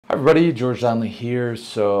Hi everybody, George Donnelly here.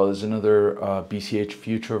 So there's another BCH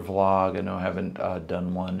future vlog. I know I haven't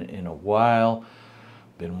done one in a while.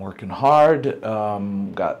 Been working hard.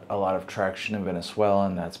 Got a lot of traction in Venezuela,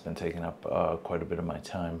 and that's been taking up quite a bit of my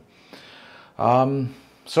time.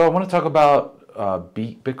 So I want to talk about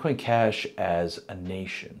Bitcoin Cash as a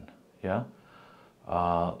nation. Yeah.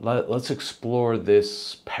 Let's explore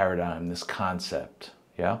this paradigm, this concept.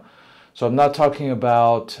 Yeah. So I'm not talking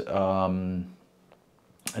about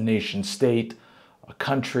a nation state, a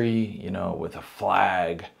country, with a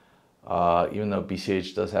flag, even though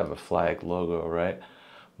BCH does have a flag logo, right?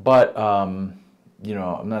 But, I'm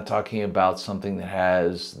not talking about something that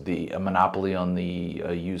has a monopoly on the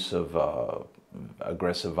use of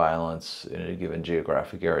aggressive violence in a given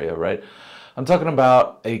geographic area, right? I'm talking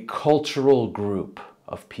about a cultural group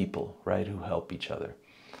of people, right, who help each other,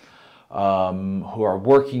 who are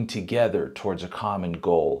working together towards a common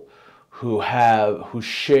goal, who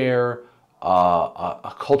share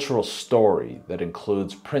a cultural story that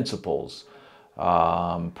includes principles,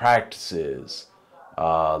 practices,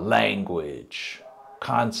 language,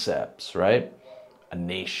 concepts, right? A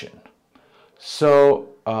nation. So,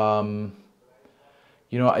 I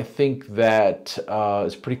think that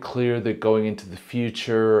it's pretty clear that going into the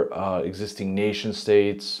future, existing nation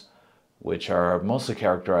states, which are mostly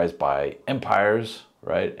characterized by empires,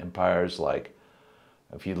 right? Empires like,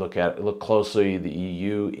 if you look closely, the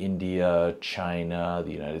EU, India, China,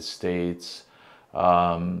 the United States,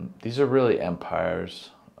 these are really empires.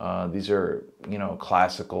 These are,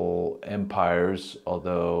 classical empires,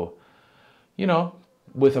 although,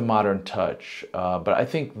 with a modern touch. But I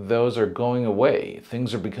think those are going away.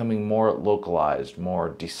 Things are becoming more localized, more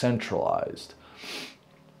decentralized.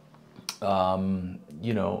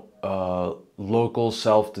 Local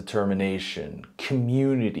self-determination,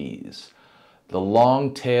 communities. The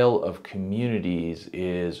long tail of communities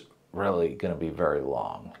is really going to be very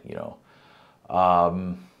long,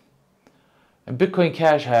 And Bitcoin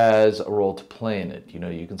Cash has a role to play in it.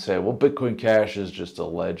 You can say, well, Bitcoin Cash is just a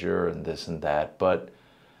ledger and this and that. But,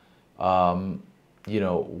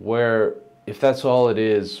 if that's all it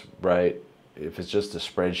is, right, if it's just a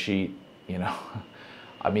spreadsheet,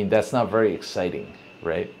 I mean, that's not very exciting,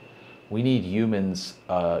 right? We need humans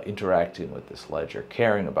interacting with this ledger,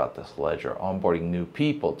 caring about this ledger, onboarding new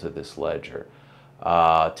people to this ledger,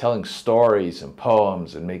 telling stories and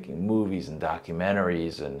poems and making movies and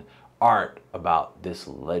documentaries and art about this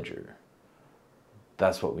ledger.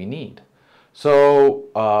 That's what we need. So,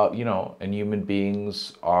 and human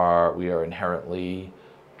beings we are inherently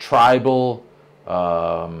tribal.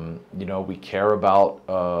 We care about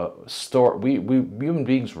story. We human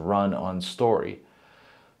beings run on story.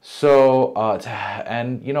 So,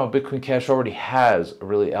 Bitcoin Cash already has a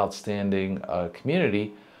really outstanding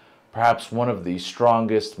community, perhaps one of the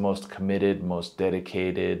strongest, most committed, most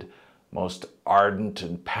dedicated, most ardent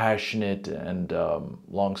and passionate and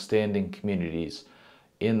long-standing communities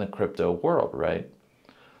in the crypto world, right?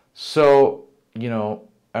 So,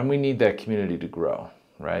 and we need that community to grow,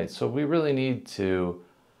 right? So we really need to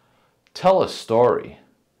tell a story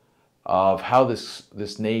of how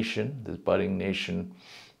this nation, this budding nation,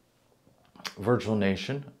 virtual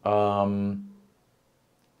nation, how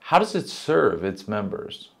does it serve its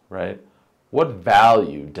members, right? What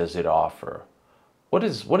value does it offer? What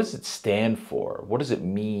does it stand for? What does it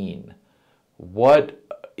mean? What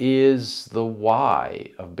is the why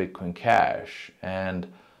of Bitcoin Cash?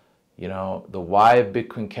 And, the why of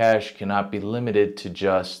Bitcoin Cash cannot be limited to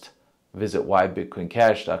just visit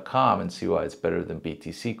whybitcoincash.com and see why it's better than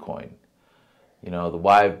BTC coin. The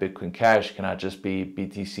why of Bitcoin Cash cannot just be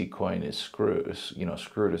BTC coin is screwed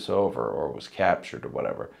us over or was captured or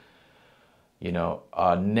whatever.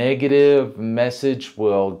 A negative message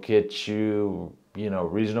will get you,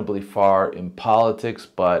 reasonably far in politics,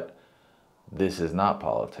 but this is not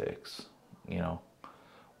politics.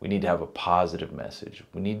 We need to have a positive message.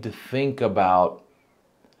 We need to think about,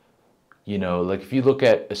 like if you look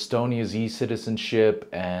at Estonia's e-citizenship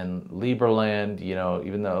and Liberland,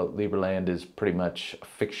 even though Liberland is pretty much a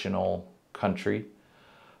fictional country,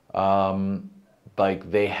 like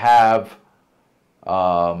they have,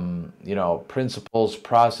 principles,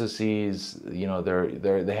 processes, they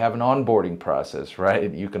have an onboarding process,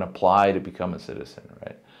 right? You can apply to become a citizen,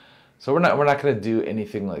 right? So we're not going to do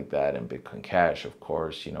anything like that in Bitcoin Cash, of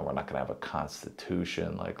course. We're not going to have a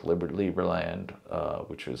constitution like Liberland,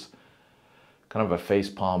 which was kind of a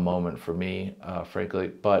facepalm moment for me, frankly.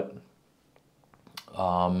 But,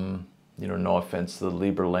 no offense to the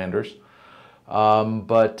Liberlanders.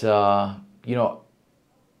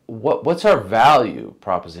 what's our value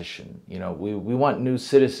proposition? You know, we want new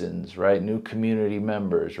citizens, right? New community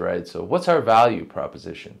members, right? So what's our value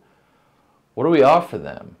proposition? What do we offer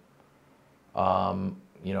them?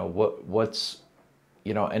 You know, what's,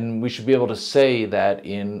 you know, and we should be able to say that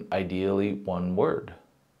in ideally one word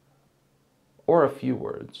or a few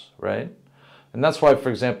words, right? And that's why, for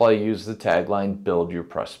example, I use the tagline, build your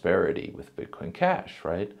prosperity with Bitcoin Cash,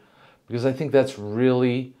 right? Because I think that's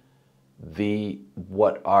really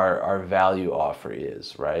what our value offer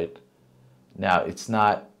is, right? Now, it's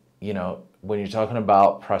not, you know, when you're talking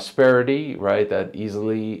about prosperity, right, that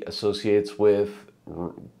easily associates with,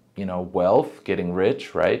 you know, wealth, getting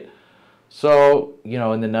rich, right? So, you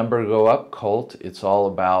know, in the number go up cult, it's all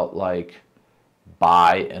about like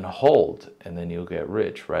buy and hold, and then you'll get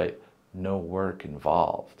rich, right? No work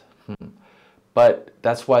involved. But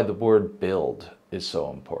that's why the word build is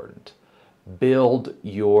so important. Build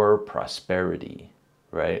your prosperity,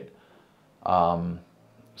 right?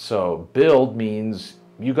 So build means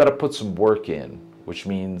you got to put some work in, which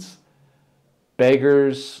means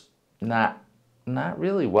beggars not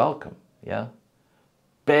really welcome, yeah?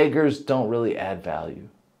 Beggars don't really add value,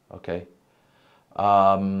 okay?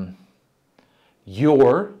 So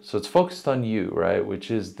it's focused on you, right? Which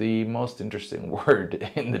is the most interesting word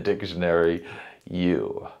in the dictionary,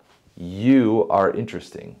 you. You are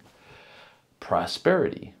interesting.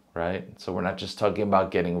 Prosperity, right? So we're not just talking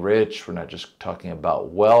about getting rich. We're not just talking about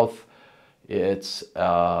wealth. It's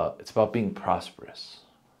about being prosperous,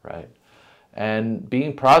 right? And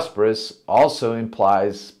being prosperous also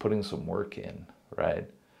implies putting some work in, right?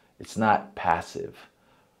 It's not passive.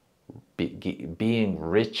 Being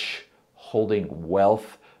rich, holding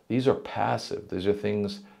wealth, these are passive. These are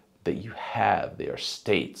things that you have. They are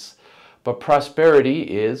states. But prosperity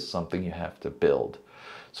is something you have to build.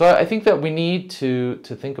 So I think that we need to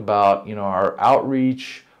think about, you know, our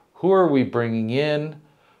outreach. Who are we bringing in?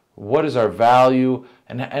 What is our value?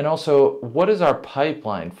 And also, what is our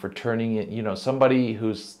pipeline for turning it, you know, somebody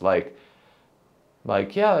who's like,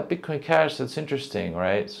 yeah, that Bitcoin Cash, that's interesting,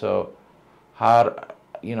 right? So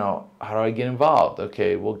you know, how do I get involved?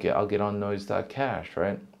 Okay, I'll get on noise.cash,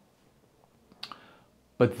 right?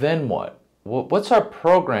 But then what? What's our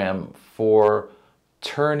program for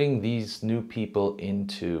turning these new people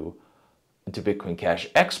into Bitcoin Cash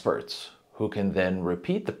experts who can then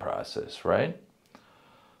repeat the process, right?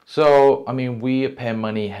 So, I mean, we at Pan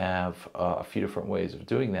Money have a few different ways of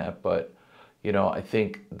doing that, but, you know, I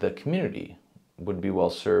think the community would be well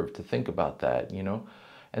served to think about that, you know,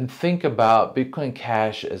 and think about Bitcoin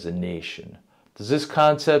Cash as a nation. Does this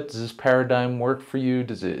concept, does this paradigm work for you?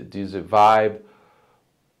 Does it vibe?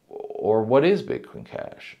 Or what is Bitcoin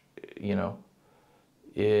Cash? You know?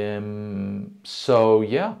 So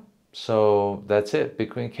yeah, so that's it.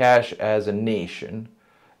 Bitcoin Cash as a nation,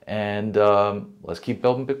 and let's keep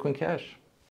building Bitcoin Cash.